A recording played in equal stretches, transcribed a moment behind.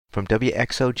From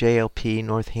WXOJLP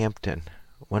Northampton,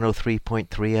 103.3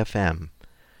 FM,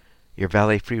 your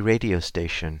Valley Free radio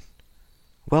station.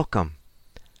 Welcome.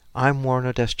 I'm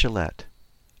Warner Deschilette,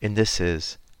 and this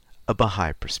is A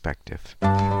Baha'i Perspective.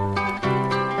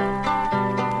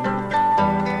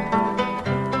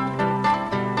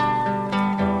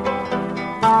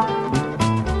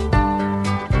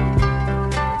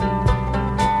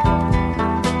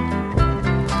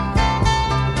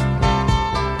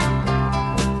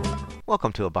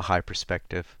 Welcome to A Baha'i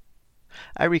Perspective.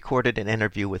 I recorded an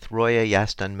interview with Roya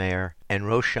Yazdanmehr and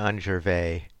Roshan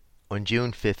Gervais on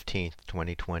June 15,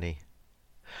 2020.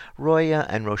 Roya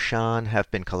and Roshan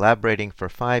have been collaborating for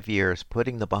 5 years,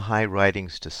 putting the Baha'i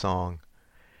writings to song.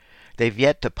 They've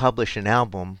yet to publish an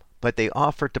album, but they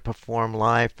offered to perform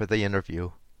live for the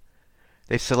interview.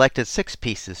 They've selected 6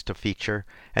 pieces to feature,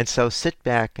 and so sit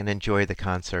back and enjoy the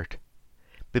concert.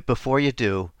 But before you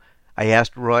do, I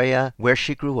asked Roya where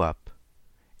she grew up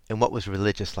and what was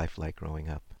religious life like growing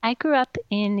up. I grew up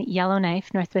in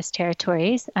Yellowknife, Northwest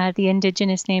Territories. The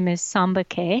indigenous name is Samba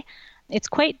Cay. It's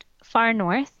quite far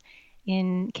north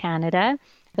in Canada.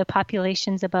 The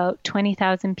population's about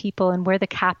 20,000 people, and we're the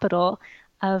capital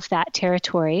of that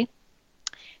territory.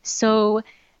 So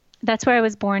that's where I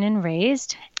was born and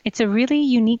raised. It's a really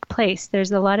unique place.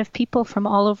 There's a lot of people from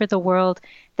all over the world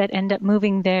that end up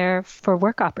moving there for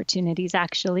work opportunities,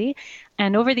 actually.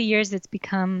 And over the years, it's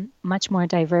become much more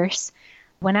diverse.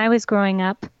 When I was growing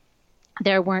up,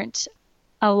 there weren't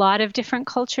a lot of different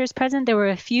cultures present. There were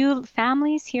a few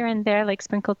families here and there, like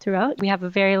sprinkled throughout. We have a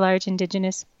very large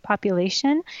indigenous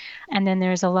population, and then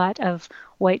there's a lot of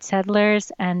white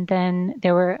settlers, and then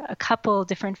there were a couple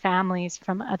different families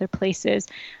from other places,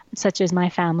 such as my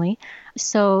family.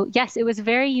 So yes, it was a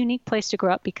very unique place to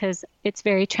grow up because it's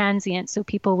very transient. So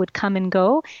people would come and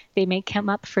go. They may come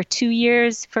up for 2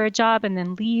 years for a job and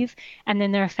then leave. And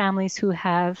then there are families who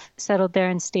have settled there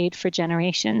and stayed for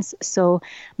generations. So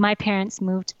my parents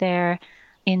moved there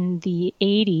in the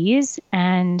 80s,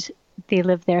 and they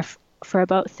lived there for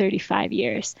about 35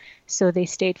 years. So they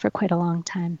stayed for quite a long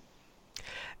time.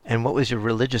 And what was your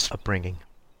religious upbringing?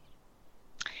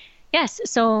 Yes,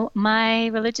 so my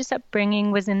religious upbringing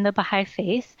was in the Baha'i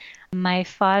faith. My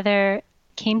father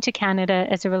came to Canada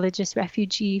as a religious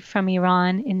refugee from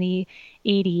Iran in the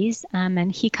 80s,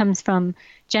 and he comes from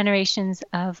generations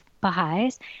of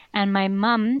Baha'is. And my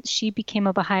mom, she became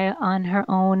a Baha'i on her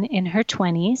own in her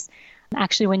 20s,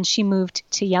 actually when she moved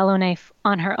to Yellowknife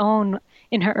on her own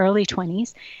in her early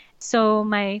 20s. So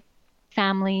my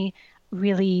family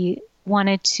really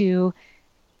wanted to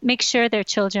make sure their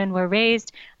children were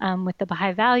raised with the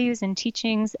Baha'i values and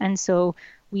teachings. And so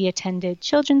we attended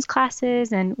children's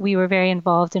classes, and we were very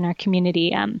involved in our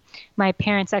community. My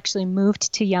parents actually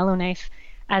moved to Yellowknife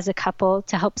as a couple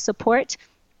to help support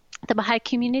the Baha'i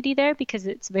community there because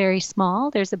it's very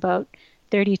small. There's about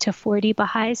 30 to 40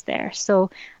 Baha'is there. So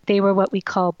they were what we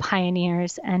call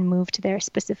pioneers and moved there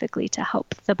specifically to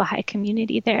help the Baha'i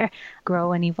community there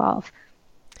grow and evolve.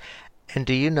 And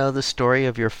do you know the story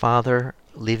of your father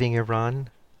leaving Iran?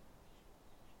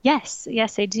 Yes,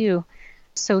 I do.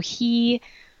 So he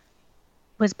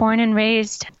was born and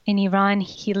raised in Iran.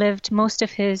 He lived most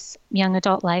of his young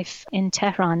adult life in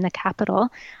Tehran, the capital.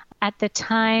 At the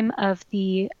time of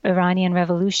the Iranian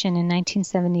Revolution in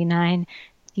 1979,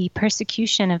 the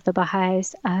persecution of the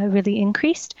Baha'is really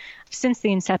increased. Since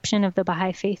the inception of the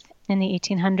Baha'i faith in the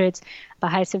 1800s,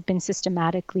 Baha'is have been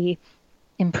systematically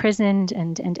imprisoned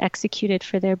and executed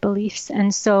for their beliefs.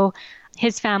 And so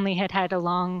his family had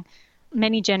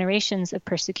many generations of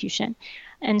persecution.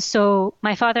 And so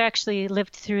my father actually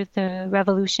lived through the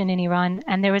revolution in Iran,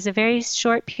 and there was a very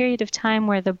short period of time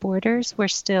where the borders were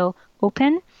still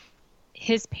open.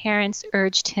 His parents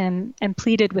urged him and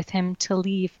pleaded with him to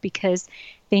leave because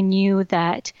they knew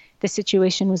that the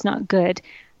situation was not good,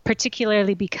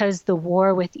 particularly because the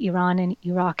war with Iran and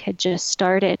Iraq had just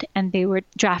started, and they were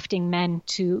drafting men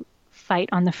to fight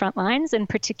on the front lines, and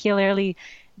particularly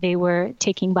they were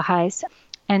taking Baha'is.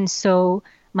 And so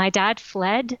my dad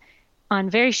fled on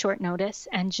very short notice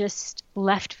and just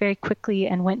left very quickly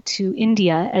and went to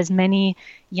India, as many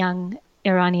young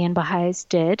Iranian Baha'is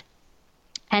did.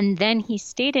 And then he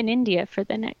stayed in India for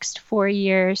the next 4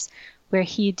 years, where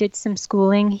he did some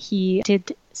schooling. He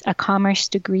did a commerce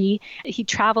degree. He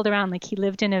traveled around, like he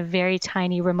lived in a very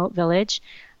tiny remote village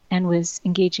and was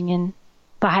engaging in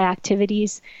Baha'i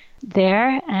activities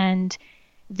there. And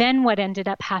then what ended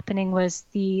up happening was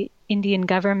the Indian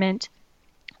government,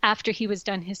 after he was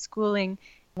done his schooling,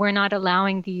 were not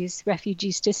allowing these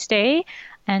refugees to stay.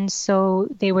 And so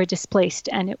they were displaced,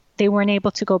 and they weren't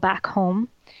able to go back home.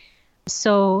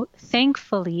 So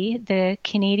thankfully, the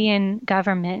Canadian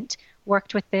government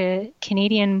worked with the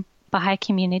Canadian Baha'i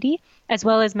community, as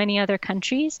well as many other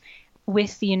countries,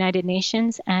 with the United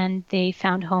Nations, and they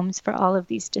found homes for all of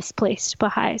these displaced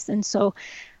Baha'is. And so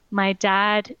my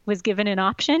dad was given an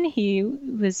option. He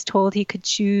was told he could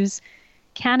choose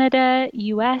Canada,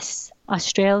 US,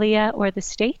 Australia, or the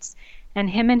States. And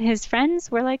him and his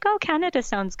friends were like, oh, Canada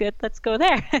sounds good. Let's go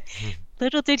there.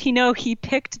 Little did he know he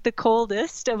picked the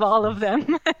coldest of all of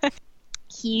them.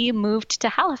 He moved to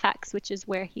Halifax, which is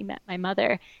where he met my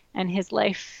mother, and his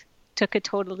life took a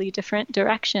totally different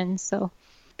direction. So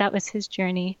that was his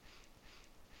journey.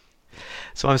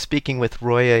 So I'm speaking with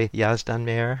Roya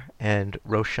Yazdanmehr and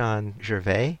Roshan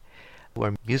Gervais, who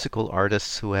are musical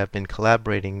artists who have been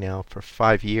collaborating now for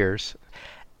 5 years.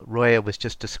 Roya was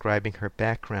just describing her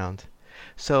background.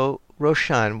 So,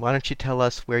 Roshan, why don't you tell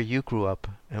us where you grew up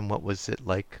and what was it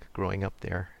like growing up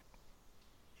there?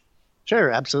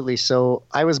 Sure, absolutely. So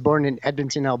I was born in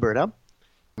Edmonton, Alberta.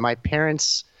 My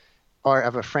parents are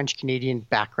of a French Canadian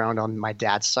background on my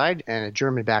dad's side and a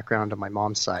German background on my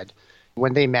mom's side.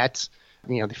 When they met,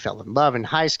 they fell in love in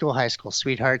high school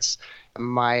sweethearts.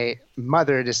 My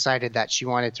mother decided that she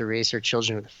wanted to raise her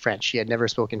children with French. She had never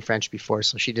spoken French before,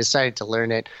 so she decided to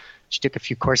learn it. She took a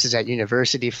few courses at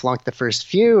university, flunked the first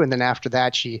few, and then after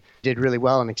that she did really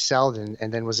well and excelled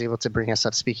and then was able to bring us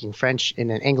up speaking French in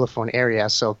an Anglophone area.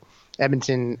 So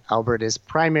Edmonton, Alberta is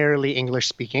primarily English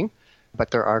speaking,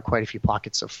 but there are quite a few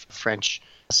pockets of French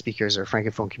speakers or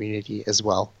Francophone community as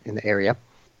well in the area.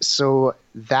 So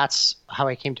that's how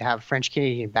I came to have French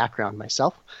Canadian background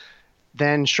myself.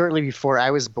 Then shortly before I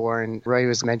was born, Roy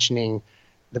was mentioning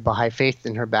the Baha'i faith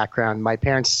in her background. My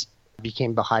parents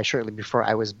became Baha'i shortly before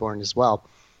I was born as well.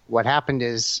 What happened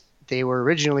is they were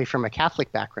originally from a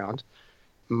Catholic background.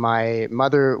 My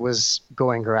mother was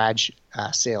going garage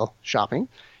sale shopping,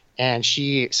 and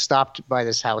she stopped by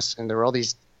this house, and there were all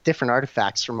these different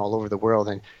artifacts from all over the world.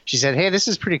 And she said, hey, this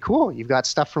is pretty cool. You've got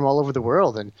stuff from all over the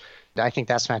world. And I think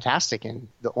that's fantastic. And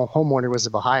the homeowner was a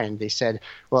Baha'i, and they said,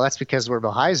 well, that's because we're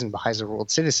Baha'is and Baha'is are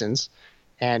world citizens.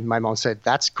 And my mom said,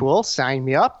 that's cool, sign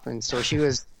me up. And so she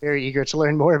was very eager to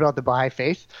learn more about the Baha'i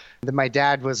faith. And then my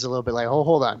dad was a little bit like, oh,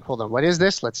 hold on. What is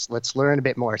this? Let's learn a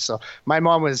bit more. So my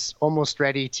mom was almost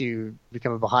ready to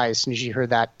become a Baha'i as soon as she heard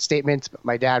that statement. But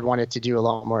my dad wanted to do a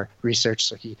lot more research.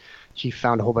 So he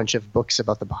found a whole bunch of books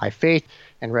about the Baha'i faith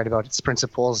and read about its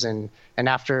principles. And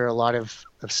after a lot of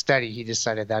study, he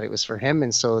decided that it was for him.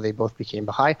 And so they both became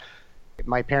Baha'i.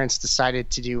 My parents decided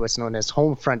to do what's known as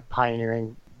home front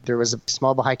pioneering. There was a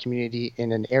small Baha'i community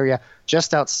in an area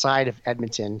just outside of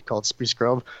Edmonton called Spruce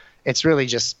Grove. It's really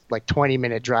just like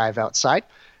 20-minute drive outside.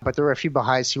 But there were a few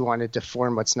Baha'is who wanted to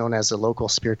form what's known as a local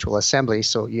spiritual assembly.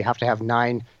 So you have to have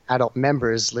 9 adult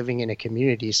members living in a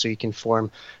community so you can form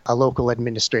a local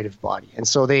administrative body. And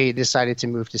so they decided to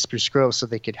move to Spruce Grove so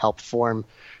they could help form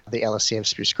the LSA of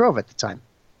Spruce Grove at the time.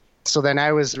 So then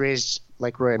I was raised,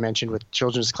 like Roya mentioned, with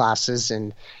children's classes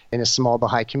and in a small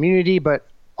Baha'i community, but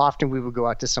often we would go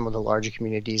out to some of the larger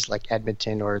communities like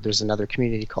Edmonton, or there's another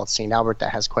community called St. Albert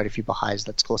that has quite a few Baha'is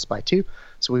that's close by too.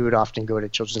 So we would often go to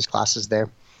children's classes there.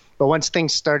 But once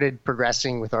things started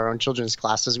progressing with our own children's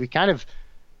classes, we kind of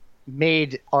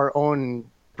made our own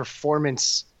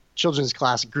performance children's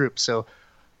class group. So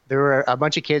there were a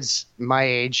bunch of kids my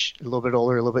age, a little bit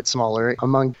older, a little bit smaller.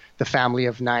 Among the family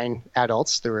of 9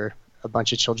 adults, there were a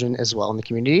bunch of children as well in the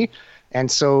community. And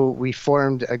so we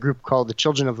formed a group called the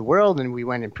Children of the World, and we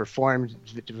went and performed,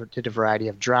 did a variety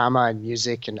of drama and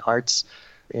music and arts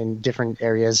in different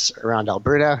areas around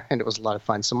Alberta, and it was a lot of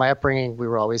fun. So my upbringing, we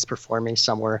were always performing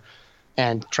somewhere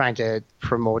and trying to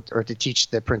promote or to teach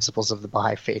the principles of the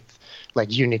Baha'i faith,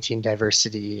 like unity and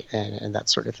diversity and that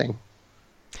sort of thing.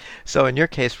 So in your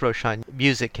case, Roshan,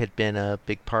 music had been a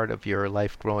big part of your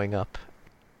life growing up.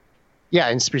 Yeah,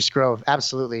 in Spruce Grove,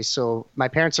 absolutely. So my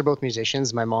parents are both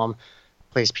musicians. My mom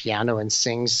plays piano and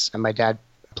sings, and my dad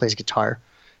plays guitar.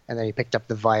 And then he picked up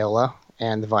the viola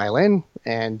and the violin,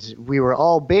 and we were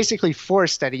all basically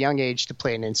forced at a young age to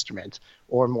play an instrument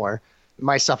or more.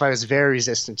 Myself, I was very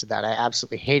resistant to that. I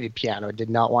absolutely hated piano. I did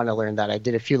not want to learn that. I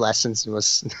did a few lessons and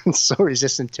was so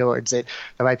resistant towards it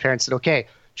that my parents said, okay,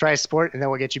 try a sport, and then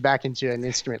we'll get you back into an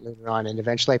instrument later on. And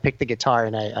eventually I picked the guitar,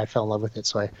 and I fell in love with it.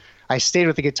 So I stayed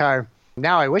with the guitar.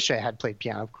 Now I wish I had played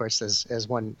piano, of course, as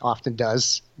one often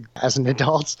does as an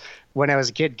adult. When I was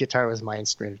a kid, guitar was my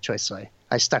instrument of choice, so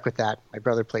I stuck with that. My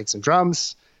brother played some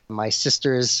drums. My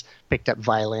sisters picked up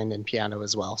violin and piano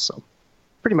as well. So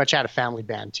pretty much had a family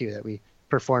band, too, that we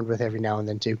performed with every now and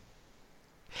then, too.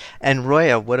 And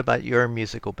Roya, what about your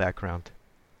musical background?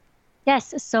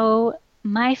 Yes, so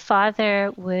my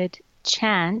father would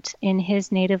chant in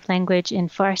his native language in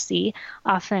Farsi,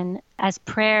 often as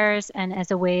prayers and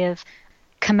as a way of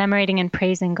commemorating and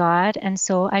praising God. And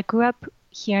so I grew up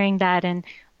hearing that and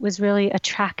was really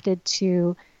attracted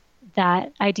to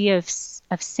that idea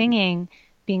of singing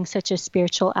being such a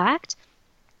spiritual act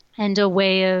and a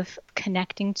way of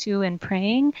connecting to and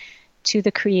praying to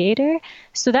the Creator.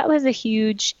 So that was a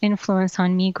huge influence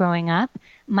on me growing up.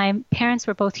 My parents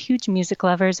were both huge music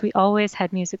lovers. We always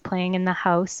had music playing in the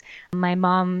house. My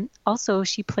mom also,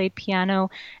 she played piano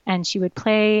and she would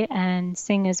play and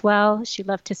sing as well. She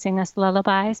loved to sing us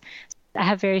lullabies. I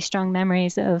have very strong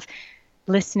memories of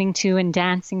listening to and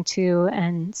dancing to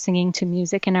and singing to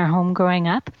music in our home growing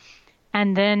up.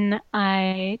 And then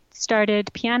I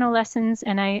started piano lessons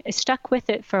and I stuck with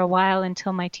it for a while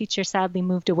until my teacher sadly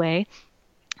moved away.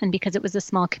 And because it was a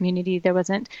small community, there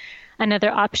wasn't another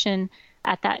option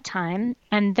at that time.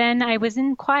 And then I was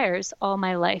in choirs all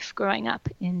my life growing up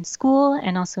in school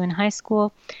and also in high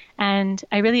school. And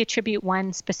I really attribute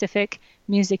one specific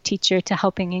music teacher to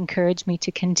helping encourage me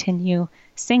to continue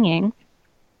singing.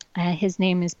 His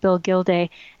name is Bill Gilday,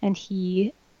 and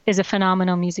he is a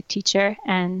phenomenal music teacher,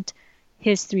 and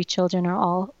his 3 children are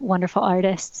all wonderful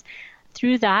artists.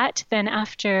 Through that, then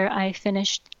after I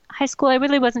finished high school, I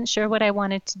really wasn't sure what I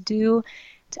wanted to do.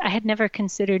 I had never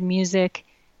considered music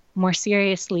more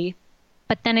seriously.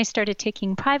 But then I started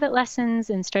taking private lessons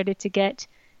and started to get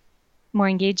more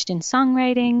engaged in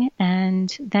songwriting,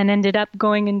 and then ended up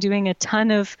going and doing a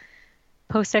ton of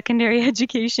post-secondary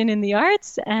education in the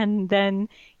arts. And then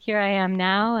here I am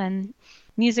now, and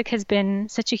music has been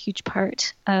such a huge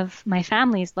part of my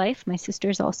family's life. My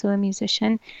sister's also a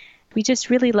musician. We just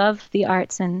really love the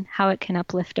arts and how it can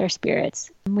uplift our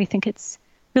spirits. We think it's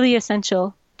really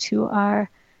essential to our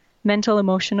mental,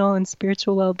 emotional, and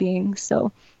spiritual well-being.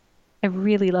 So I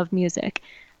really love music.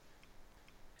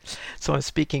 So I'm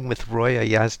speaking with Roya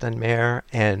Yazdanmehr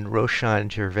and Roshan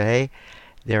Gervais.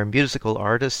 They're musical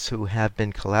artists who have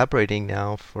been collaborating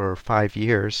now for 5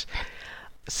 years.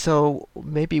 So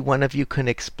maybe one of you can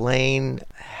explain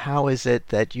how is it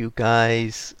that you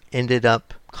guys ended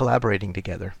up collaborating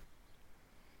together?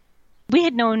 We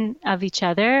had known of each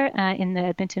other in the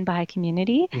Edmonton Bahá'í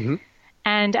community. Mm-hmm.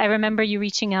 And I remember you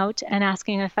reaching out and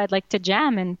asking if I'd like to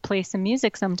jam and play some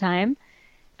music sometime.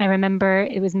 I remember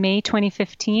it was May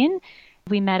 2015.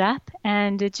 We met up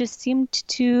and it just seemed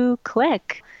to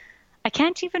click. I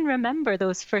can't even remember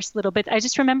those first little bits. I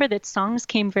just remember that songs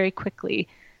came very quickly.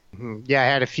 Mm-hmm. Yeah, I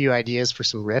had a few ideas for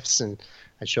some riffs and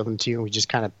I showed them to you and we just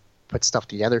kind of put stuff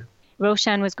together.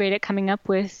 Roshan was great at coming up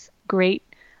with great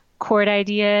chord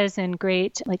ideas and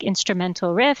great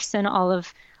instrumental riffs and all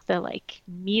of the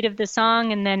meat of the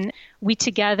song. And then we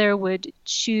together would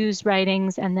choose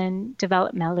writings and then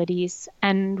develop melodies.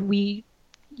 And we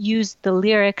used the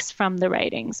lyrics from the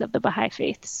writings of the Baha'i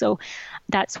faith. So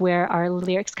that's where our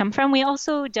lyrics come from. We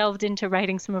also delved into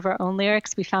writing some of our own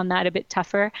lyrics. We found that a bit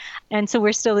tougher. And so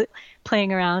we're still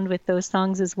playing around with those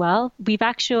songs as well. We've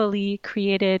actually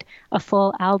created a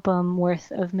full album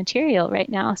worth of material right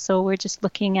now. So we're just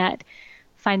looking at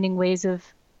finding ways of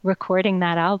recording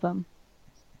that album.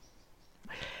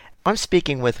 I'm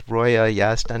speaking with Roya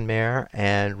Yazdanmehr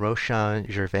and Roshan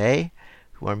Gervais,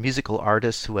 who are musical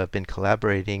artists who have been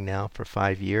collaborating now for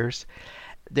 5 years.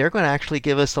 They're going to actually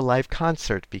give us a live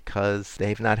concert because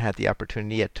they've not had the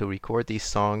opportunity yet to record these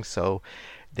songs, so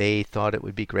they thought it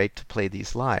would be great to play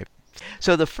these live.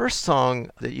 So the first song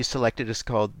that you selected is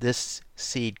called This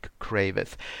Seed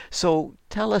Craveth. So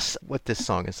tell us what this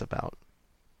song is about.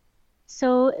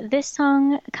 So this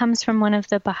song comes from one of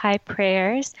the Baha'i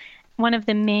prayers. One of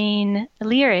the main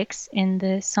lyrics in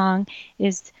the song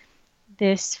is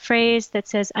this phrase that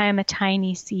says, I am a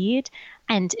tiny seed,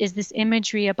 and is this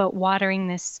imagery about watering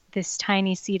this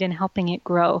tiny seed and helping it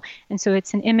grow. And so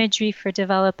it's an imagery for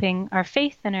developing our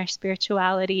faith and our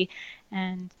spirituality,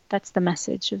 and that's the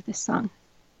message of this song.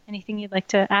 Anything you'd like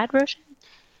to add, Roshan?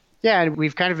 Yeah, and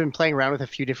we've kind of been playing around with a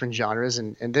few different genres,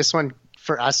 and this one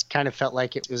for us kind of felt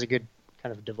like it was a good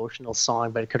kind of devotional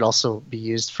song, but it could also be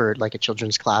used for a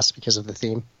children's class because of the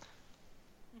theme.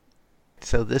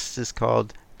 So this is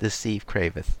called This Seed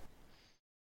Craveth.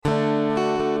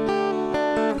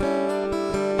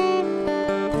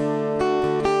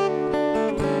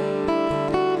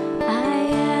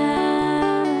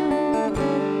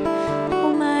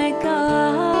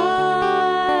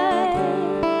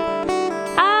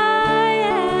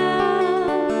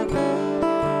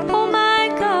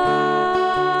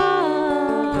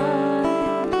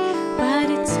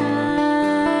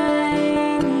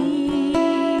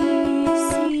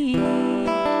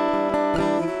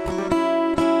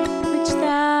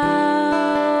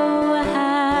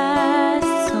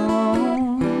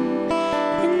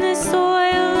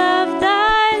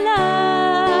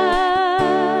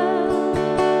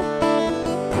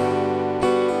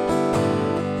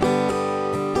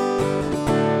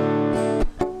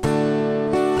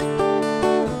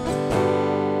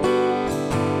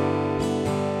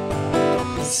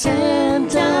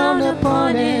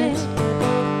 upon it.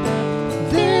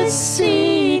 This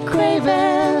seed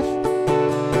craveth,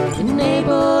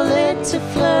 enable it to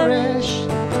flourish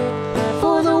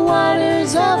for the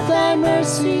waters of thy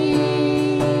mercy.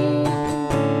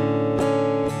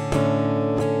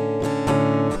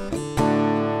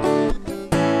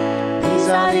 These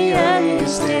are the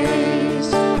earliest days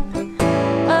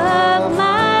of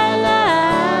my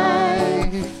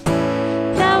life.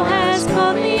 Thou hast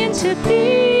called me into being.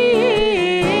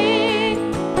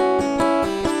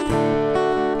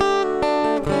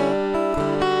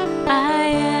 I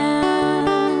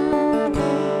am,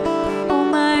 oh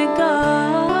my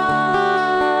God,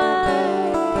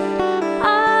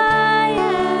 I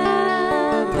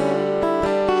am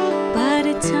but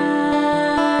a tiny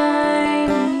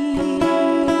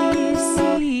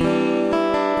seed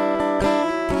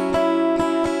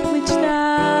which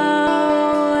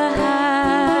thou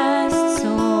hast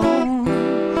sown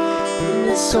in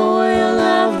the soil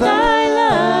of thy love.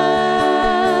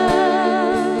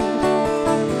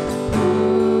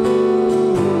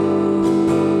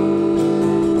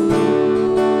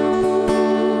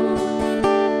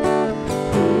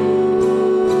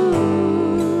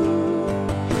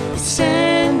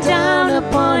 Send down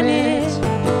upon it.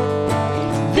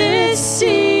 This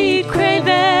seed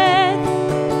craveth,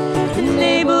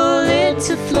 enable it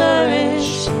to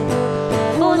flourish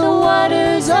for the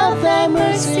waters of thy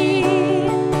mercy.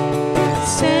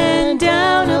 Send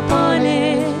down upon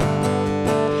it.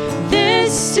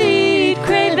 This seed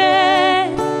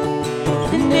craveth,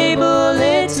 enable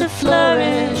it to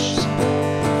flourish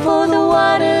for the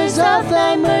waters of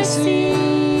thy mercy.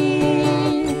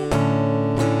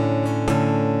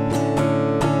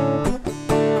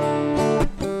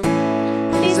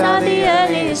 These are the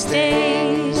earliest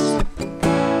days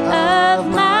of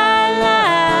my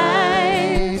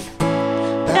life.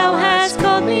 Thou hast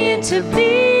called me into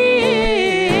being.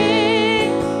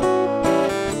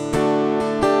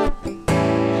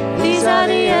 These are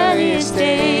the earliest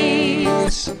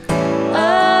days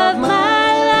of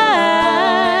my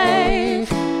life.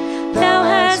 Thou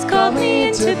hast called me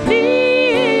into being.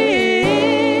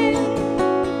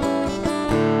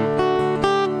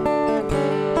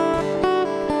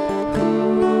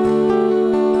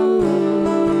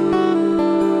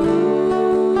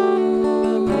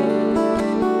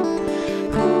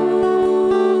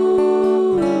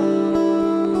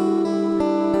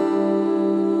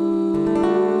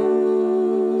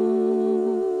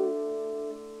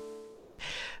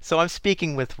 So I'm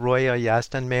speaking with Roya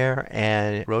Yazdanmehr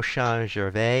and Roshan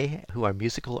Gervais, who are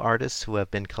musical artists who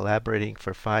have been collaborating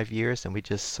for 5 years, and we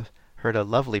just heard a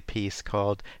lovely piece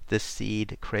called "This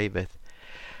Seed Craveth."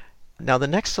 Now the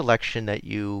next selection that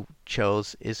you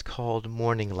chose is called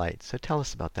 "Morning Light." So tell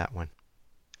us about that one.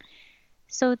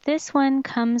 So this one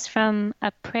comes from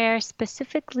a prayer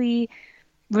specifically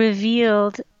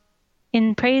revealed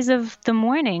in praise of the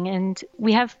morning. And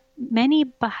we have many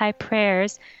Baha'i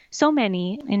prayers, so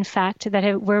many, in fact,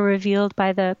 that were revealed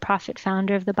by the prophet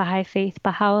founder of the Baha'i faith,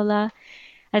 Baha'u'llah,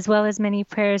 as well as many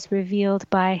prayers revealed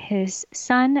by his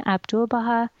son, Abdul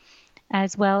Baha,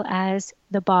 as well as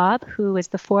the Bab, who was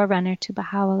the forerunner to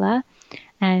Baha'u'llah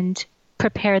and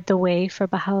prepared the way for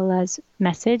Baha'u'llah's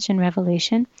message and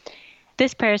revelation.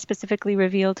 This prayer is specifically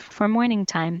revealed for morning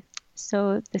time.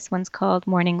 So this one's called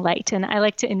Morning Light, and I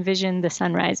like to envision the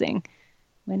sun rising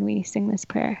when we sing this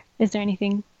prayer. Is there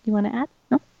anything you want to add?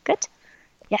 No? Good?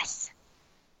 Yes.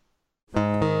 I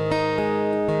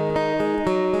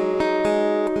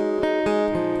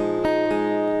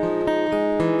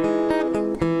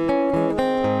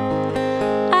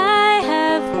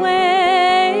have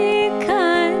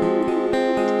wakened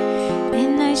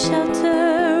in thy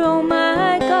shelter, O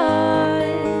my God,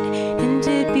 and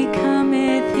it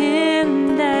becometh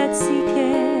him that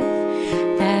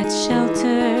seeketh that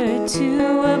shelter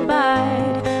to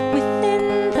abide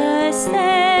within the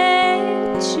sanctuary.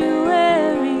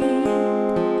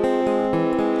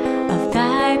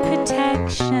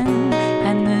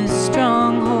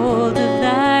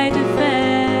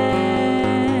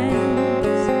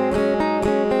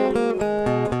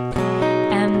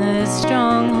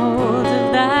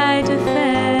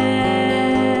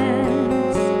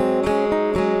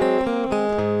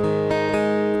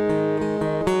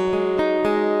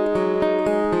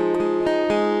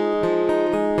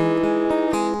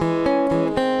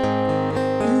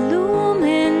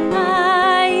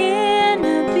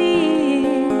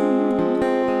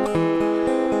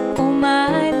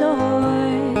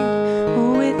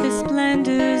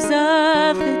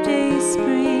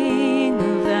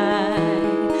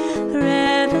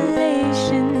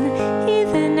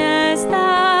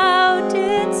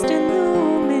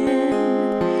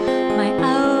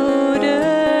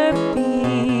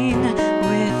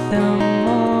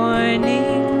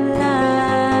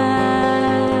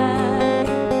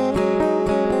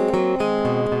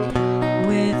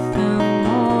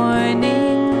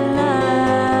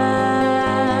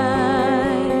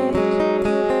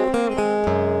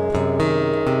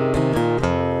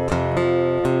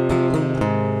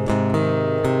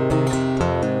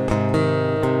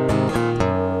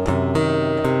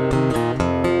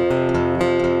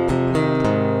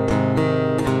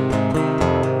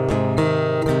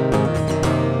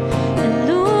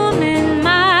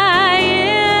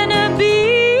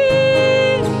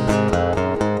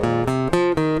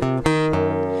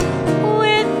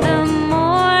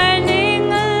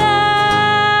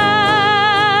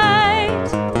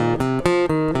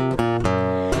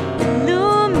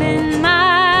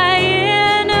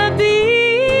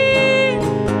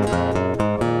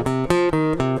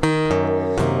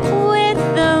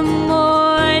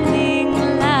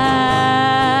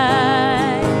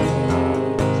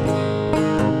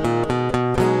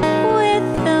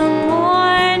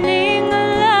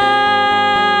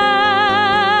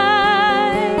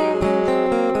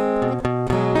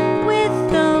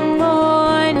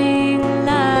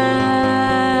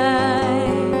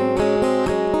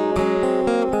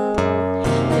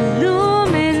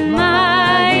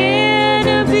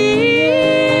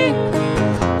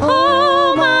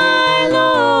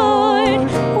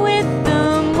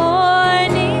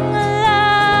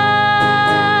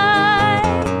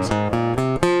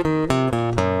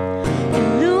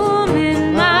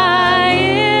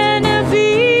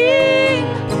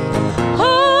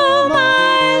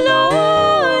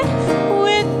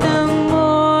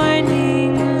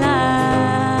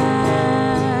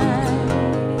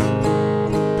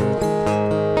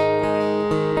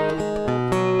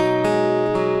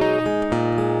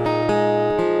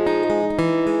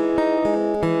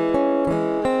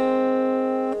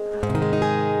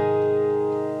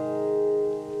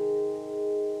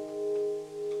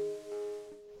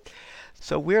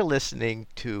 So we're listening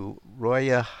to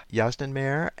Roya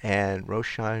Yazdanmehr and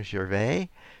Roshan Gervais,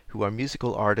 who are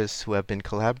musical artists who have been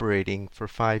collaborating for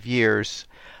 5 years,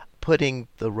 putting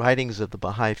the writings of the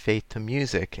Baha'i faith to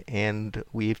music. And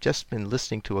we've just been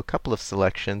listening to a couple of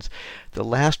selections. The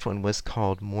last one was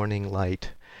called Morning Light.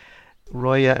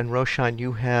 Roya and Roshan,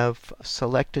 you have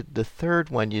selected the third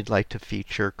one you'd like to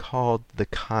feature called The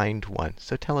Kind One.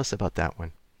 So tell us about that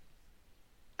one.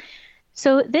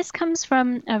 So this comes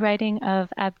from a writing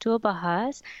of Abdul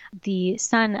Bahá's, the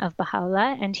son of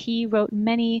Baha'u'llah, and he wrote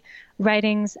many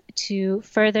writings to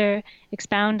further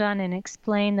expound on and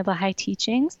explain the Baha'i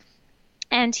teachings.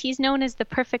 And he's known as the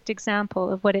perfect example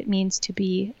of what it means to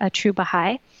be a true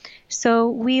Baha'i. So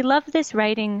we love this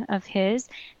writing of his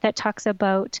that talks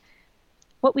about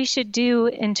what we should do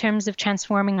in terms of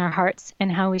transforming our hearts and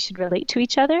how we should relate to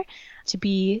each other to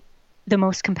be the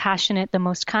most compassionate, the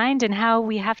most kind, and how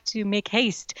we have to make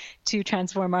haste to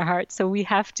transform our hearts. So we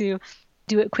have to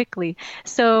do it quickly.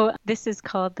 So this is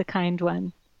called The Kind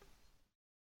One.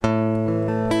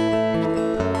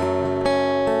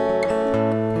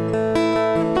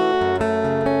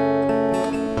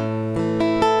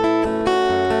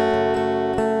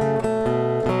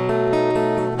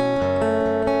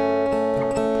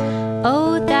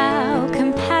 O thou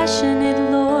compassionate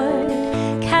Lord,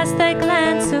 cast thy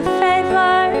glance of favor,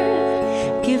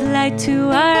 give light to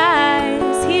our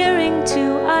eyes, hearing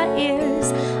to our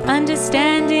ears,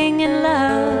 understanding and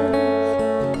love.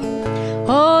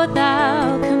 O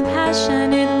thou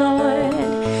compassionate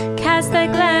Lord, cast thy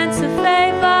glance of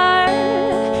favor,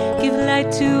 give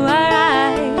light to our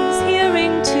eyes,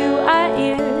 hearing to our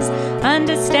ears,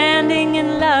 understanding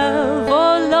and love.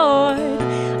 O Lord,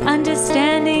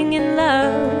 understanding and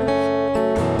love.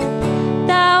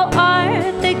 Thou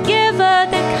art the giver,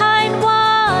 the kind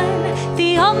one,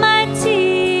 the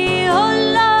almighty, O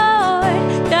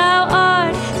Lord. Thou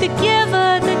art the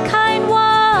giver, the kind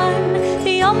one,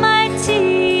 the almighty.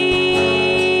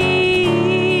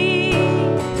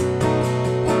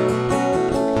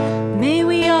 May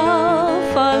we all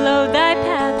follow thy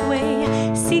pathway,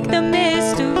 seek the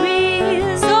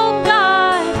mysteries, O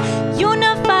God,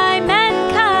 unify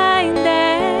mankind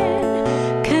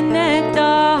and connect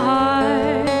our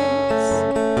hearts,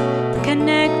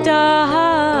 connect our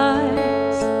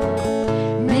hearts.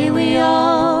 May we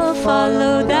all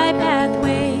follow thy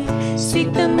pathway,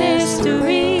 seek the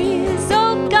mysteries,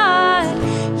 O God,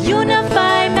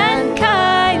 unify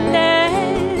mankind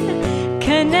and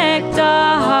connect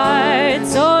our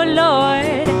hearts, O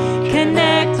Lord,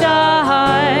 connect our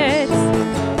hearts.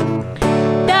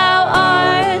 Thou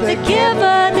art the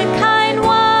giver, the kind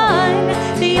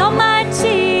one, the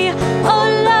almighty, O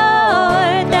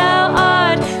Lord. Thou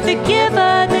art the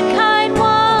giver, the kind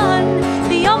one,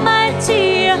 the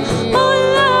almighty, O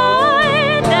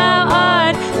Lord. Thou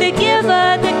art the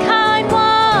giver, the kind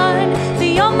one,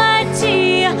 the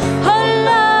almighty, O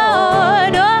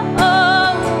Lord. Oh,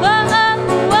 oh, oh,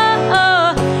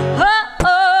 oh, oh, oh,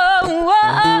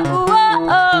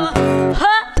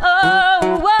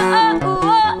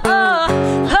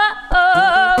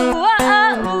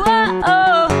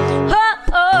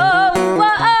 oh,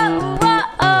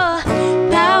 oh,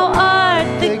 Thou art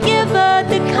the giver,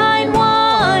 the kind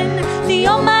one, the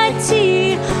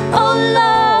almighty, O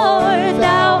Lord.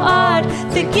 Thou art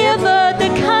the giver, the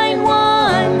kind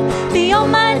one, the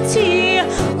almighty,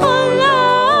 O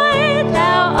Lord.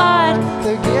 Thou art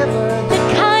The giver, the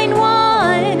kind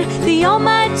one, the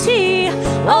almighty,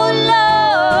 O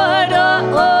Lord.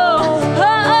 Oh, oh,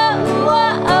 oh,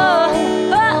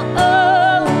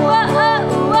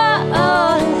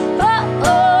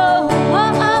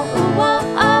 oh,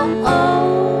 oh,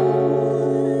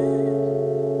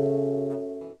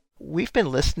 oh, We've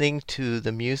been listening to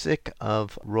the music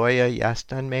of Roya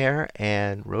Yazdanmehr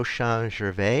and Roshan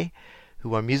Gervais,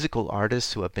 who are musical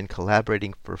artists who have been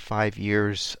collaborating for 5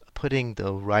 years, putting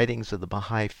the writings of the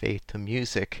Baha'i faith to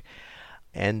music.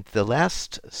 And the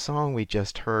last song we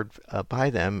just heard by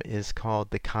them is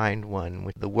called The Kind One.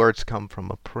 The words come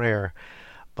from a prayer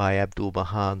by Abdul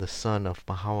Baha, the son of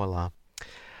Baha'u'llah.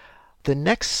 The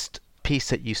next piece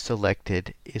that you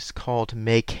selected is called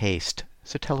Make Haste.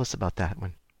 So tell us about that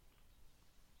one.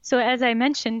 So as I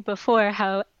mentioned before,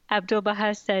 how Abdul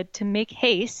Baha said to make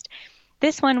haste,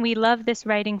 this one, we love this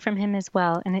writing from him as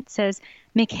well. And it says,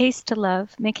 make haste to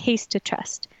love, make haste to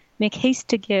trust, make haste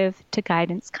to give, to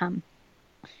guidance come.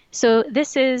 So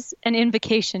this is an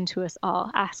invocation to us all,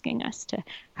 asking us to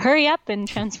hurry up and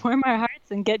transform our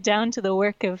hearts and get down to the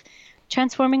work of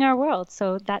transforming our world.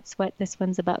 So that's what this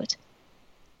one's about.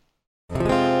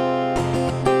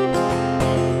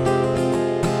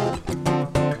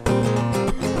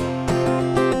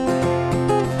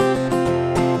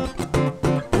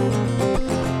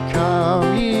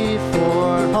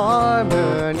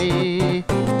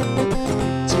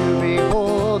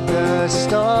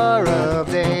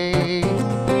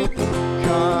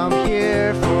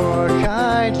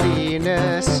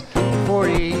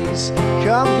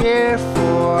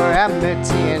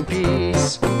 amity and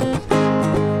peace.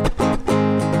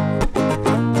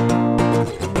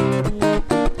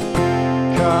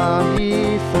 Come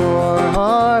ye for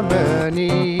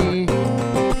harmony,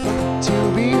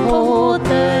 to behold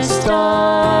the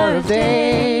star of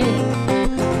day.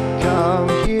 Come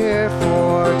here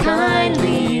for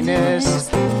kindliness,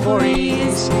 for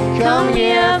ease. Come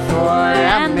here for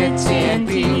amity and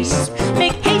peace.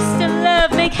 Make haste to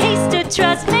love, make haste to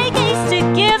trust, make haste to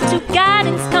give to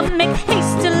guidance. Come, make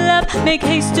haste to love, make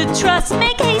haste to trust,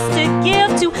 make haste to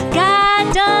give to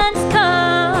guidance.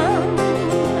 Come,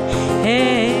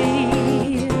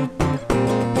 hey.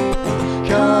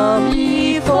 Come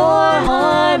ye for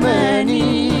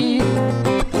harmony,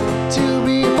 to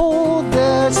behold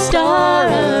the star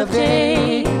of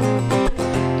day.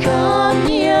 Come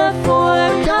here for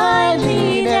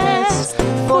kindliness,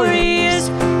 for ease.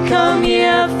 Come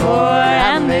here for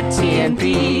amity and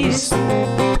peace.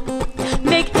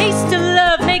 Make haste to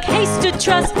love, make haste to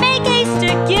trust, make haste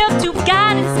to give to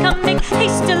guidance. Come, make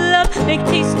haste to love, make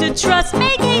haste to trust,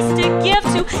 make haste to give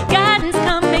to guidance.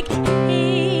 Come, make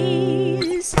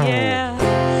haste, yeah.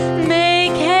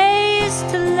 Make haste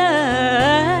to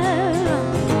love,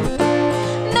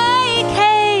 make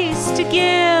haste to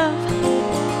give,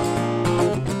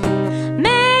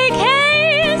 make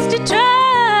haste to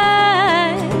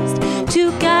trust,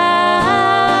 to guidance.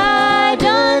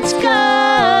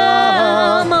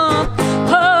 Come,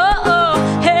 oh,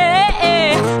 hey,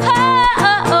 hey,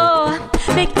 oh.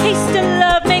 Make haste to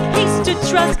love, make haste to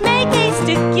trust, make haste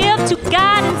to give to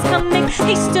guidance. Come, make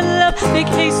haste to love, make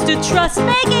haste to trust,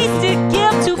 make haste to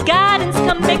give to guidance.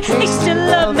 Come, make haste to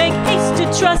love, make haste to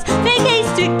trust, make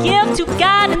haste to give to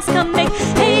guidance. Come, make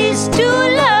haste to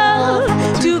love,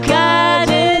 to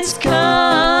guidance.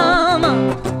 Come,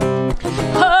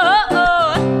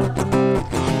 oh,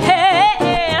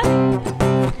 hey,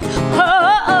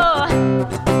 oh,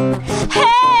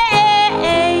 hey.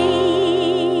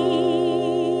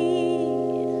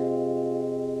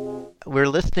 We're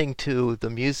listening to the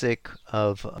music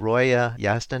of Roya,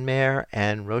 Yazdanmehr,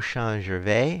 and Roshan,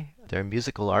 Gervais. They're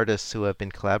musical artists who have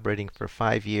been collaborating for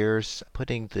 5 years,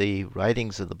 putting the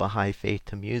writings of the Baha'i faith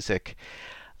to music.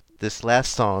 This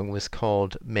last song was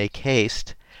called Make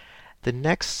Haste. The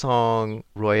next song,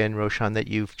 Roya and Roshan, that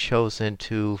you've chosen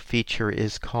to feature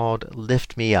is called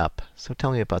Lift Me Up. So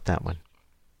tell me about that one.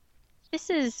 This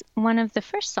is one of the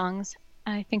first songs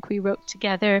I think we wrote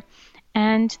together,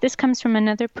 and this comes from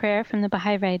another prayer from the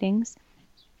Baha'i writings.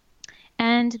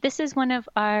 And this is one of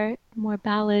our more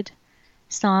ballad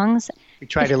songs. We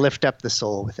try to lift up the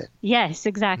soul with it. Yes,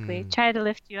 exactly. Try to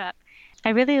lift you up. I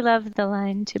really love the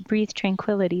line, to breathe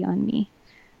tranquility on me.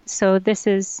 So this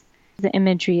is the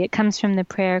imagery. It comes from the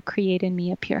prayer, create in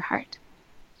me a pure heart.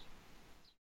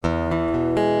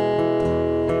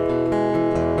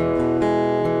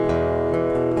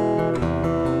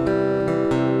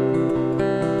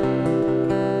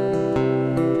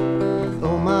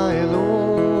 Oh my Lord,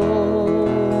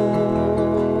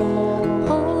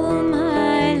 Oh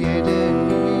my create in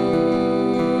me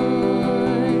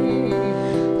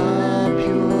a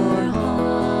pure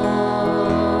heart,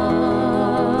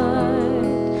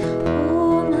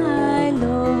 oh my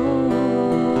Lord,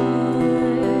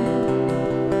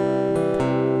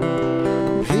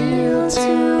 reveal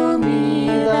to me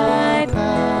thy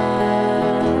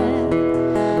path,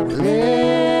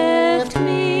 lift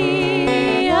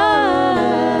me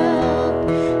up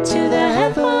to the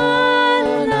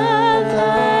heaven of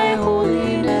thy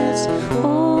holiness,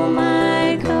 oh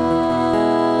my God.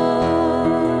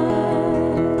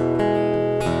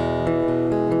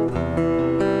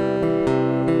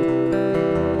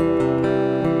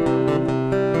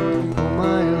 oh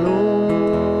my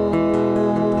Lord,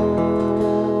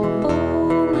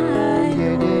 Oh my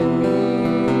create in me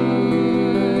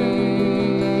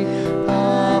a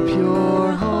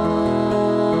pure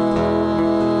heart.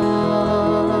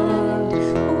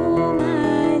 Oh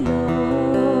my Lord,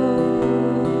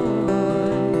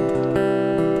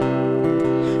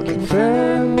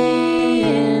 Confirm me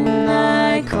in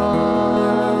thy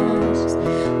cause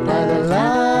by the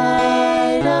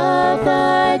light of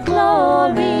thy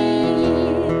glory.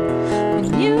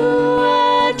 renew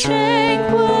a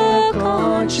tranquil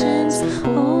conscience,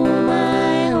 oh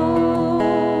my own.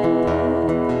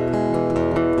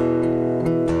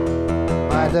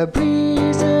 By the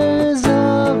breezes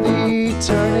of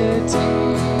eternity,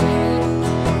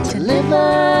 deliver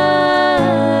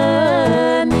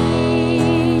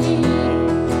me.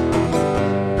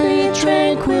 Breathe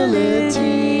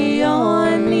tranquility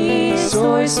on me,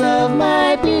 source of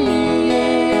my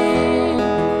being.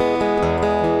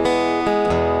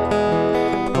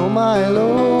 Oh my Lord,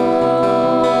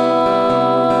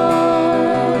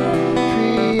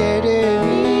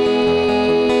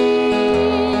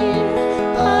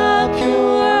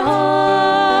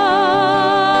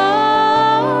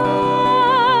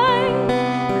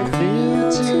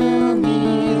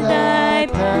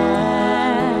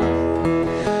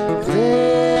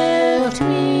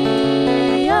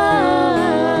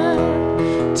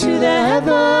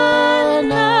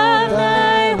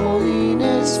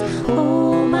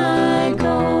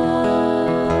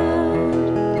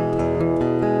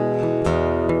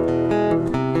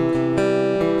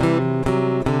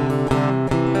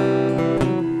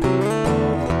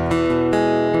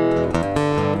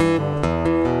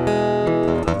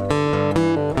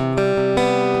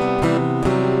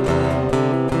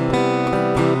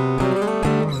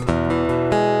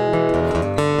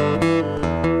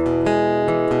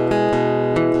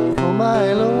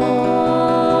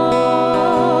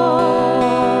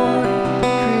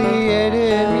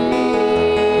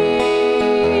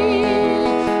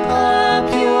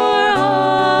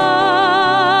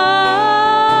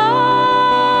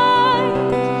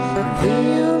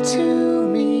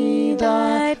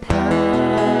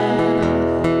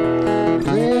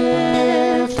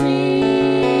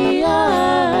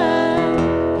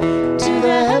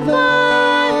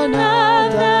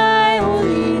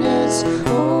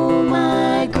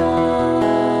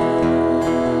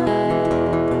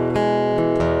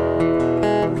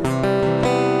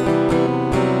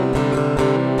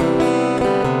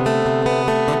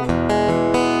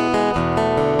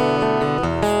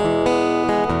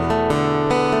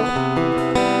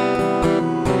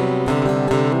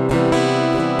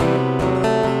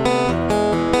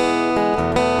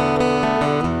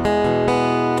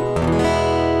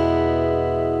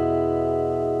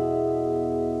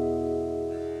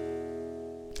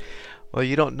 Well,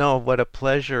 you don't know what a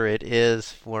pleasure it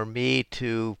is for me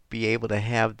to be able to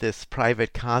have this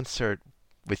private concert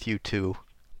with you two.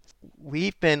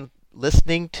 We've been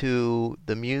listening to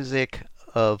the music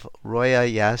of Roya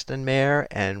Yazdanmehr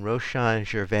and Roshan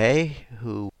Gervais,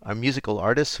 who are musical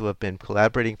artists who have been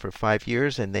collaborating for 5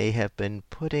 years, and they have been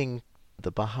putting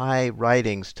the Bahá'í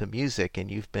writings to music, and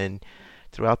you've been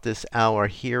throughout this hour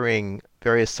hearing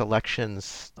various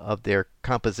selections of their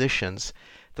compositions,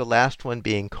 the last one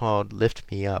being called Lift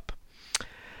Me Up.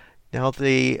 Now,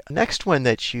 the next one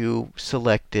that you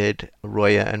selected,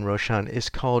 Roya and Roshan, is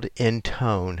called In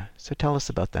Tone. So tell us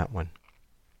about that one.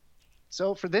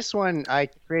 So for this one, I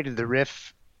created the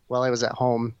riff while I was at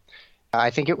home.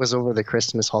 I think it was over the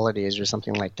Christmas holidays or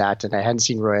something like that. And I hadn't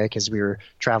seen Roya because we were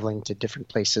traveling to different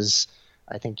places.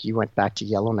 I think you went back to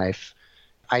Yellowknife.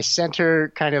 I sent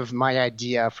her kind of my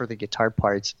idea for the guitar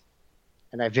parts.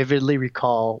 And I vividly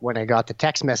recall when I got the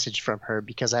text message from her,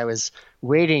 because I was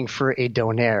waiting for a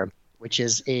donaire, which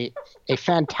is a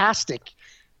fantastic,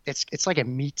 it's like a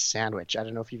meat sandwich. I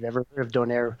don't know if you've ever heard of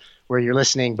donaire where you're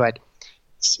listening, but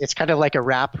it's kind of like a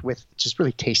wrap with just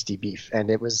really tasty beef. And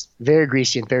it was very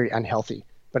greasy and very unhealthy.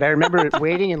 But I remember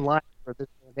waiting in line for this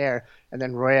donaire, and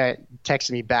then Roya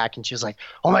texted me back and she was like,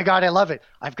 "Oh my God, I love it.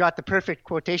 I've got the perfect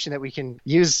quotation that we can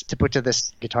use to put to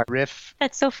this guitar riff."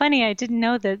 That's so funny. I didn't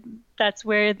know that that's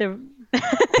where the...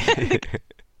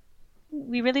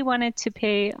 We really wanted to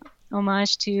pay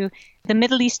homage to the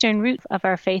Middle Eastern root of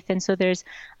our faith, and so there's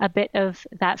a bit of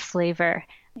that flavor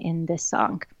in this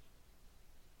song.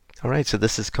 All right, so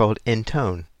this is called In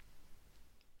Tone.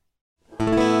 He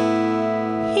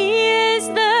is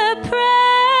the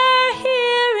prayer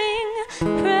hearing,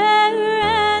 prayer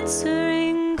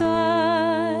answering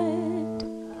God.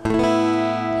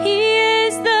 He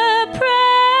is the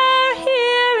prayer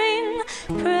hearing,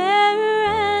 prayer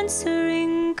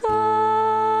answering God.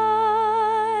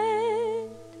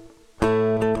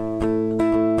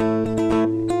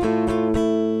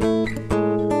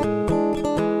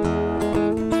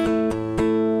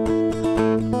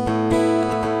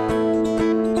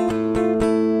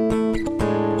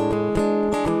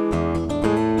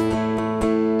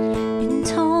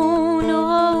 Intone,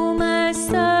 O my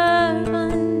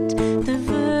servant, the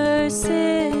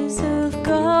verses of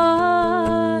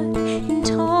God.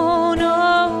 Intone,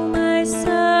 O my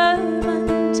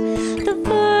servant, the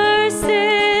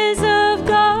verses of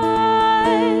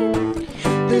God.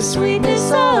 The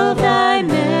sweetness of thy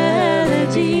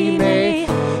melody may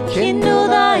kindle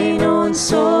thine own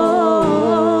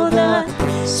soul. The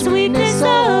sweetness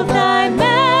of thy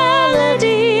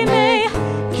melody may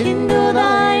kindle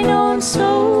thine own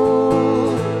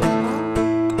soul.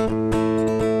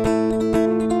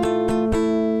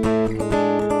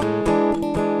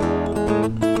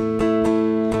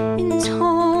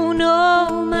 Intone,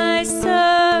 O my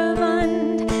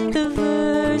servant, the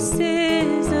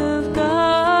verses of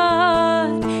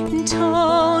God.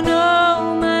 Intone,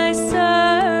 O my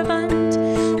servant,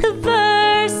 the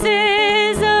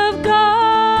verses of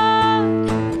God.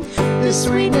 The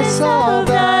sweetness of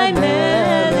thy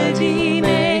melody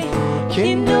may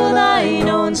kindle thine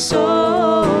own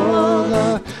soul.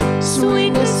 The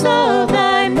sweetness of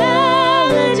thy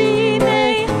melody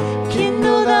may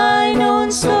kindle thine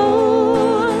own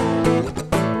soul.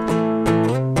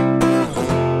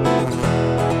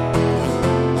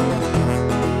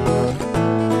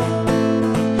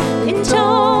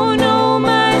 Intone, O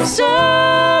my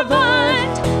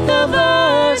servant, the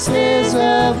verses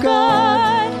of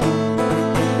God.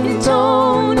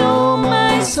 Intone, O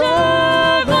my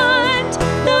servant,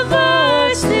 the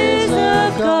verses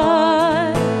of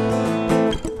God.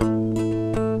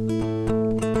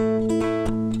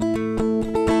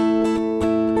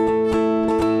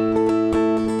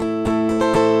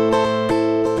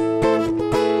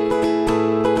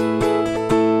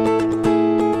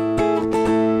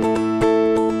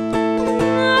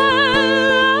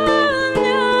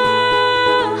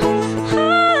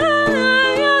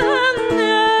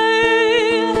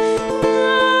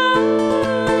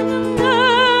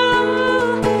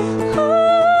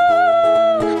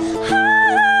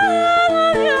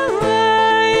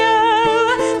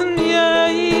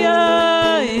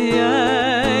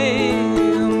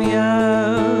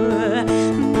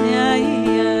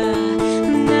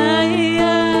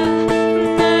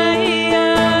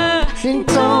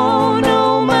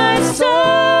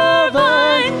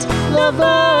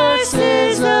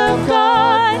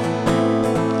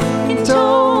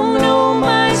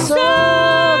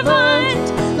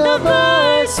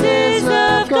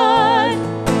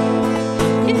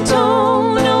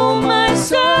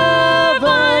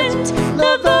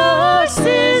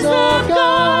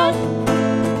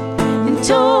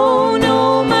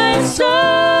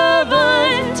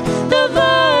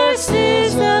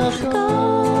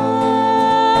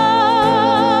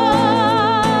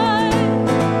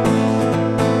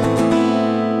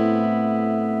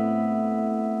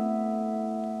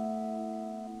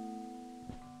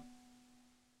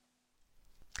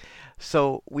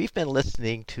 we've been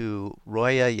listening to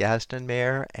Roya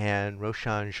Yazdanmehr and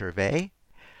Roshan Gervais,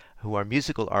 who are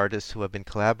musical artists who have been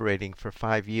collaborating for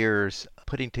 5 years,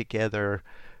 putting together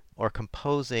or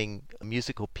composing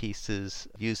musical pieces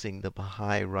using the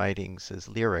Bahá'í writings as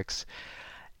lyrics.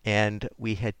 And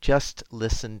we had just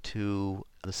listened to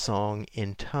the song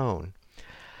In Tone.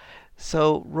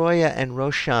 So, Roya and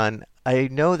Roshan, I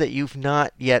know that you've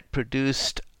not yet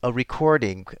produced a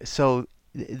recording, so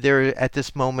there at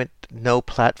this moment no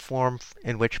platform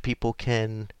in which people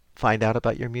can find out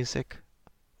about your music?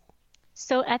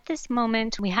 So at this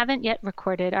moment, we haven't yet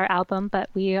recorded our album, but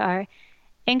we are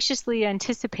anxiously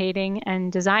anticipating and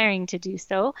desiring to do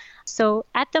so. So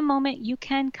at the moment, you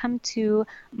can come to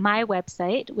my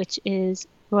website, which is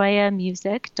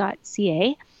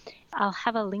royamusic.ca. I'll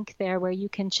have a link there where you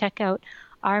can check out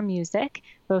our music,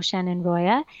 Roshan and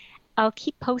Roya. I'll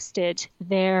keep posted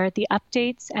there the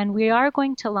updates, and we are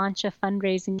going to launch a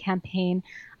fundraising campaign,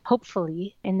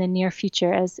 hopefully in the near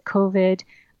future as COVID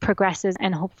progresses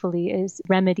and hopefully is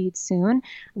remedied soon.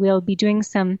 We'll be doing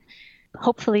some,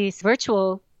 hopefully,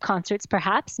 virtual concerts,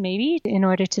 perhaps, maybe, in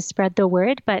order to spread the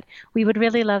word. But we would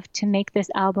really love to make this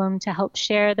album to help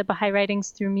share the Bahá'í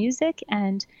writings through music,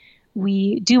 and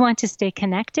we do want to stay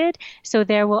connected. So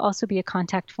there will also be a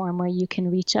contact form where you can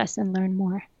reach us and learn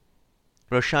more.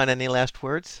 Roshan, any last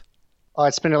words?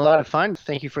 It's been a lot of fun.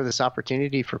 Thank you for this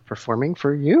opportunity for performing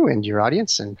for you and your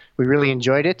audience, and we really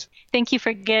enjoyed it. Thank you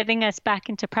for getting us back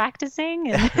into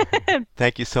practicing.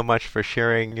 Thank you so much for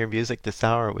sharing your music this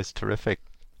hour. It was terrific.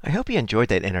 I hope you enjoyed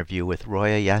that interview with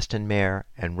Roya Yazdanmehr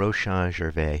and Roshan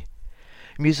Gervais,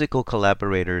 musical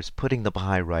collaborators putting the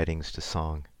Bahá'í writings to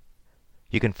song.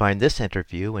 You can find this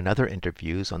interview and other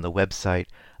interviews on the website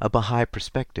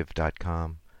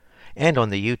abahaiperspective.com and on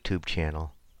the YouTube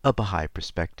channel, A Bahá'í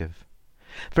Perspective.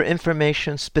 For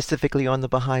information specifically on the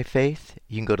Bahá'í Faith,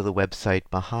 you can go to the website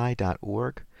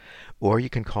baha'i.org, or you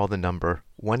can call the number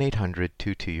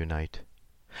 1-800-22-UNITE.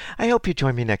 I hope you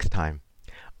join me next time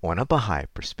on A Bahá'í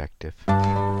Perspective.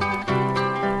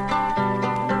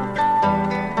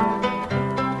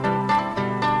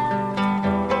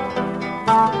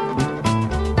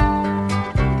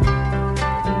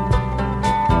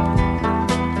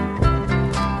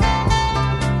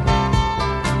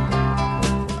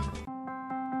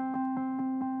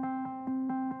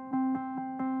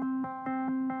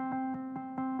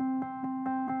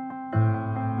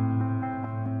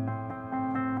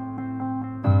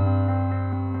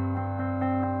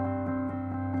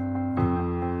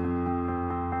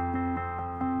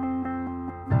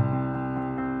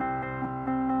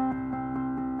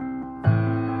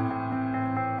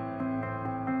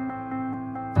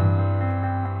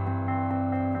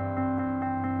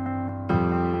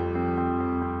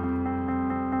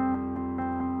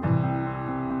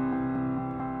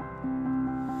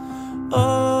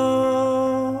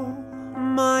 Oh,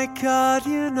 my God,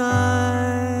 unite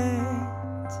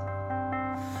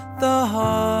the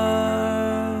hearts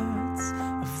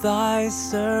of thy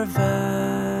servants,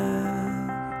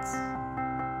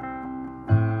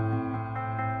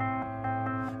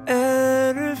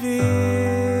 and reveal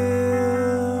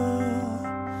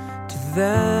to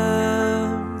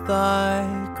them thy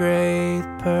great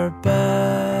purpose.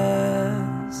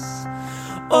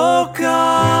 Oh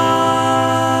God,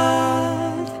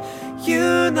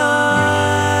 unite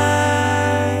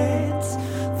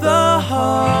the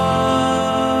hearts.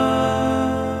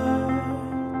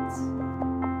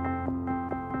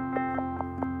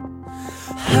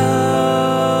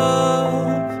 Help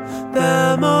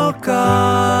them, oh God,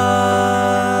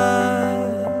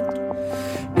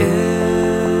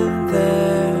 in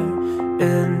their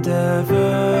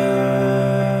endeavor.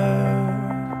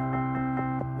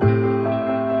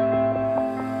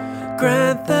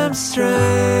 Grant them strength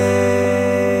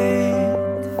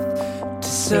to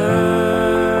serve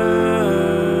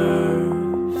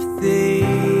thee.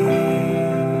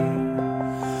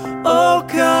 Oh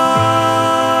God,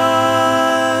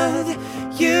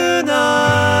 unite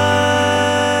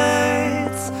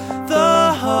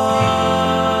the hearts.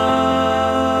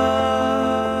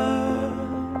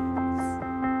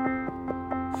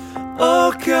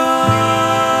 Oh God,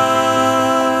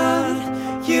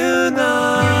 unite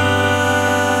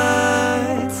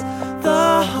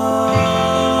the hearts.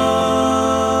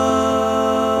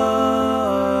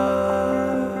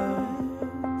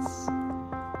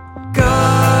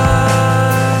 God,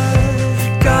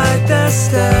 guide their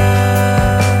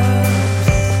steps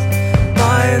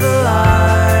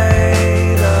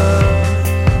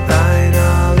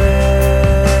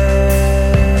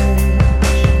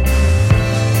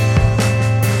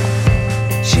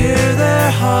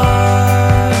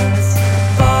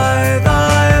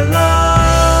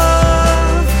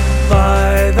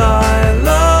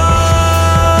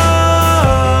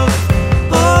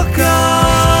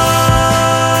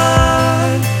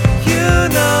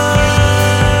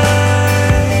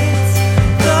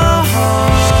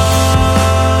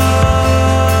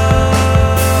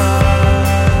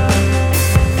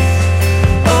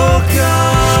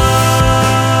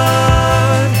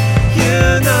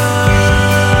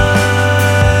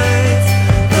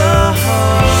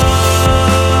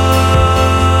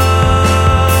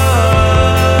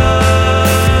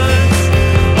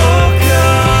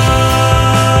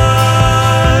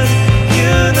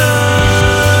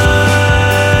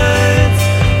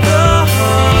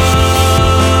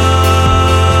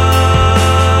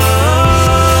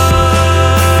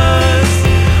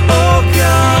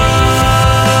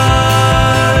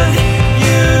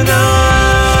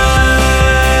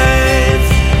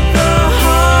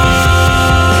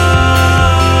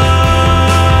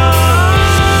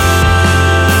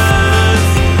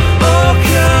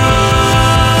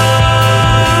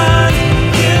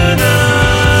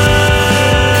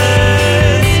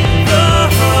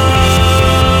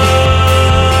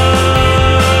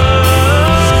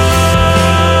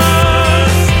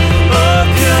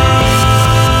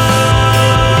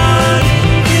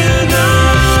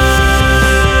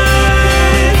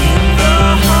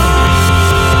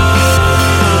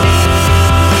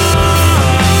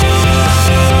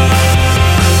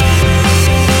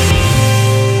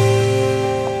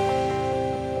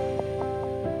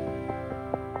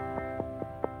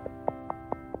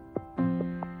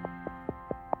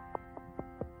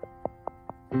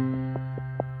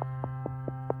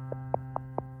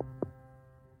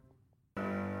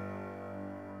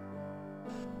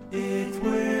It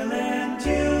will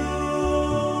endure.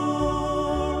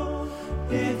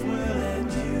 It will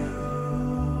endure.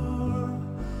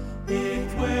 It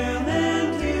will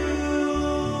endure.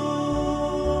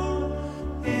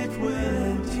 It will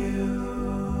endure.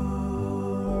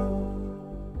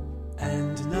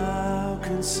 And now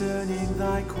concerning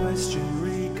thy question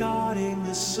regarding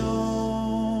the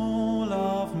soul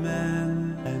of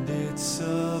man and its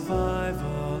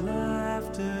survival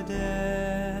after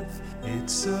death,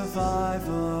 its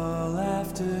survival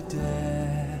after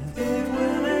death, it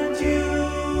will endure.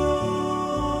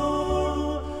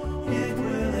 It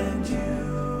will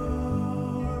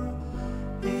endure.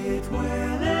 It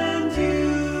will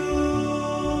endure.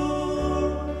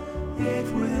 It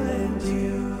will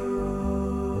endure.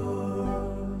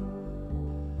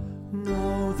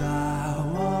 Know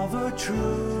thou of a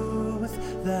truth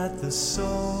that the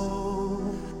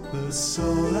soul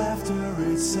after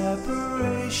its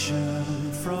separation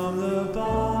from the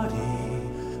body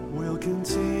will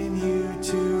continue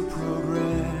to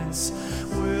progress,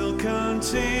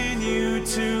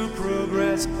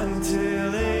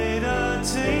 until it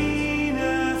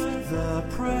attaineth the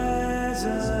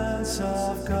presence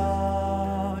of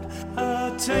God,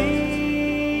 attaineth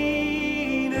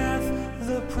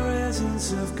the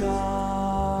presence of God,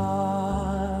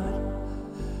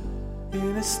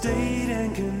 in a state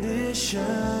and condition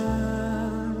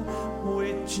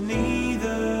which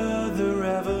neither the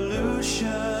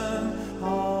revolution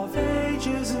of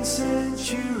ages and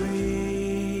centuries,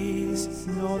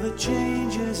 nor the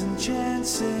changes and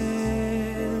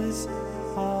chances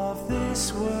of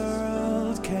this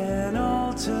world can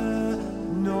alter,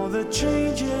 nor the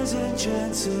changes and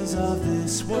chances of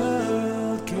this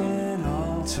world can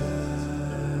alter.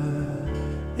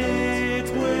 It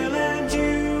will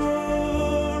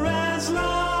endure as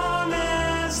long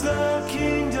as the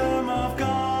kingdom of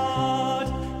God,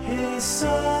 His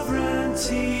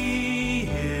sovereignty,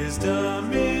 His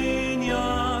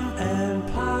dominion and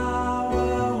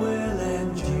power will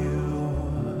endure.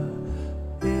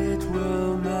 It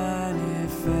will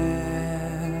manifest.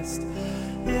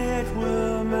 It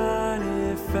will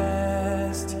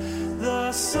manifest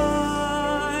the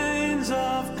signs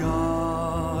of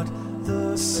God,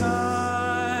 the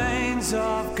signs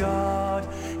of God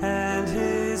and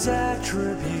His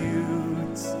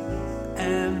attributes,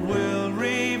 and will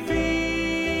reveal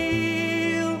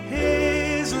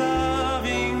His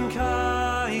loving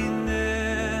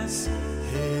kindness,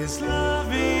 His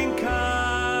loving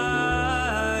kindness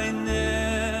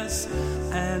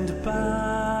and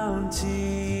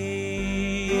bounty.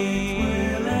 It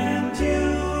will endure.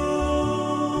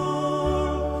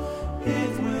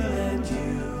 It will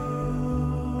endure.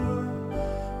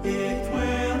 It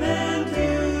will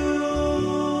endure.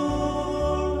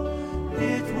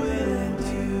 It will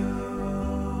endure.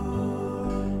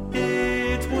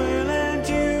 It will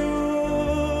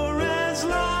endure as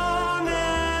long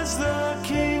as the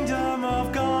kingdom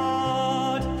of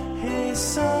God, His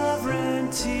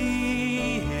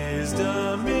sovereignty, His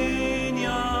dominion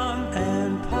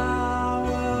and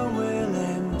power will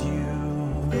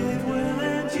endure. It will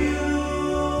endure.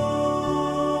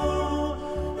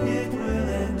 It will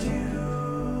endure.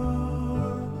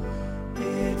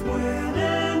 It will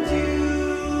endure.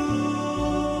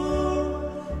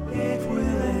 It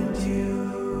will endure.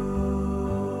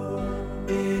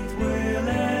 It will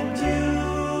endure.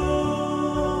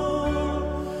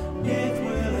 It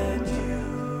will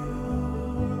endure.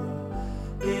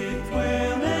 It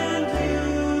will endure.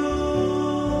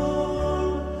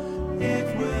 It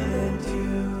will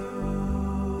endure.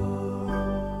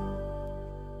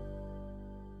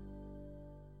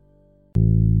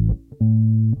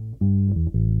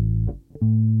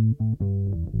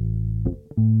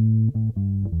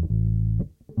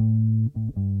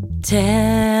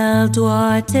 Tell,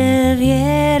 Duarte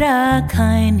Viera,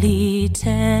 kindly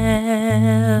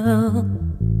tell,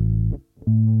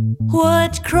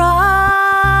 what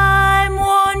crime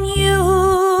won you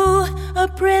a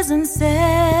prison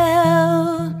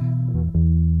cell?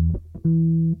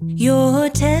 Your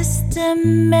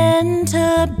testament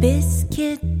a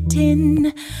biscuit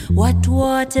tin. What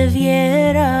Duarte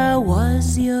Viera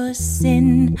was your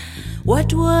sin?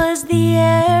 What was the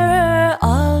error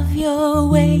of your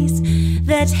ways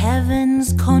that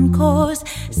heaven's concourse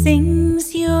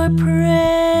sings your praise?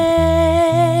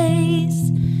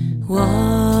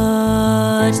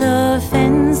 What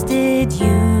offense did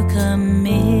you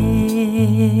commit?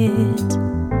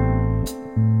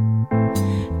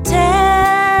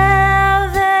 Tell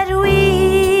that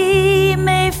we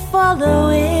may follow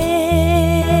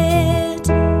it.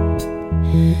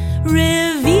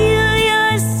 Reveal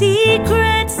your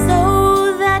secret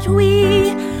so that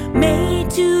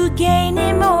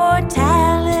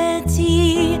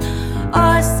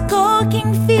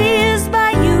skulking fears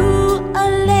by you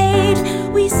allayed.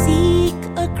 We seek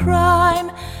a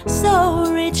crime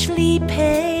so richly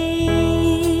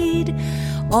paid.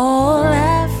 All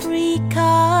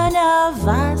Africana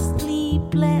vastly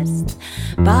blessed,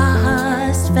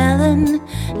 Bahá's felon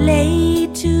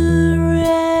laid to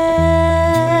rest.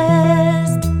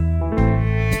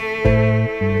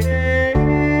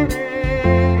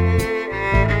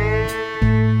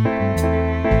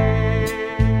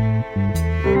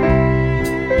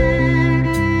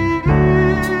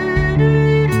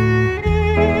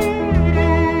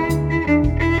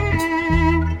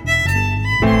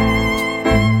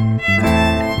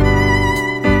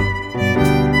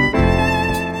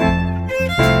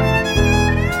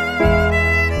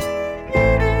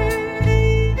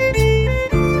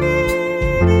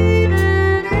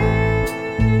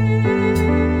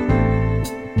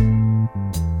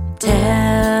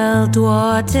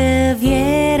 Duarte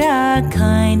Vieira,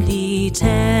 kindly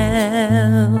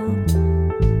tell,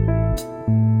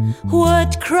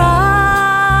 what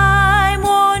crime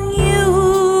on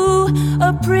you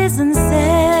a prison cell?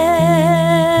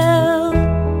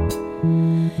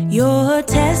 Your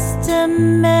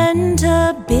testament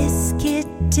a biscuit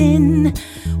tin.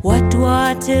 What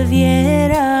Duarte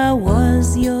Vieira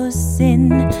was your sin?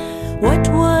 What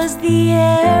was the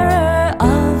error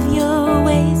of your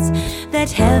ways that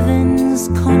heaven's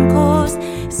concourse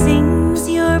sings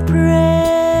your praise?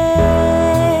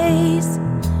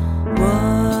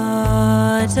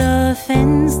 What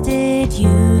offense did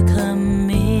you commit?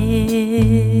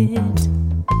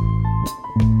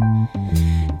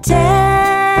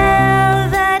 Tell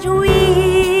that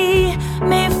we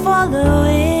may follow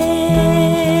it.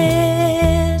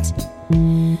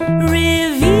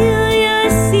 Reveal your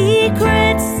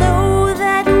secrets so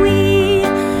that we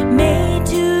may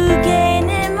to gain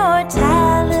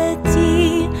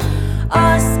immortality.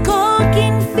 Our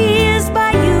skulking fears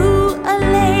by you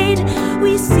allayed.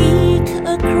 We seek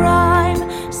a crime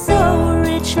so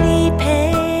richly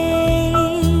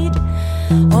paid.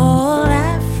 All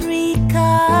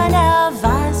Africa now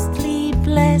vastly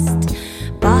blessed,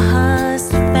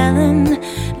 Bahá's felon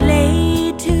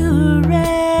laid to rest.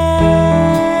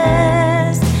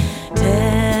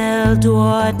 Tell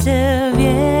Duarte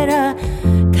Vieira,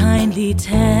 kindly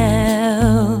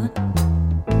tell,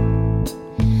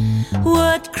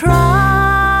 what crime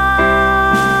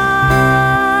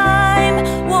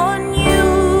won you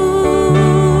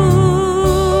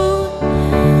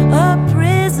a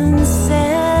prison cell?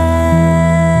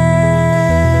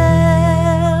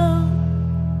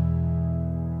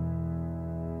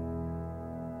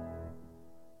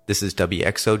 This is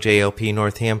WXOJLP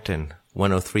Northampton,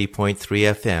 103.3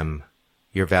 FM,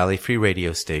 your Valley Free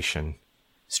Radio station,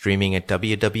 streaming at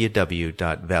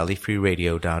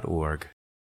www.valleyfreeradio.org.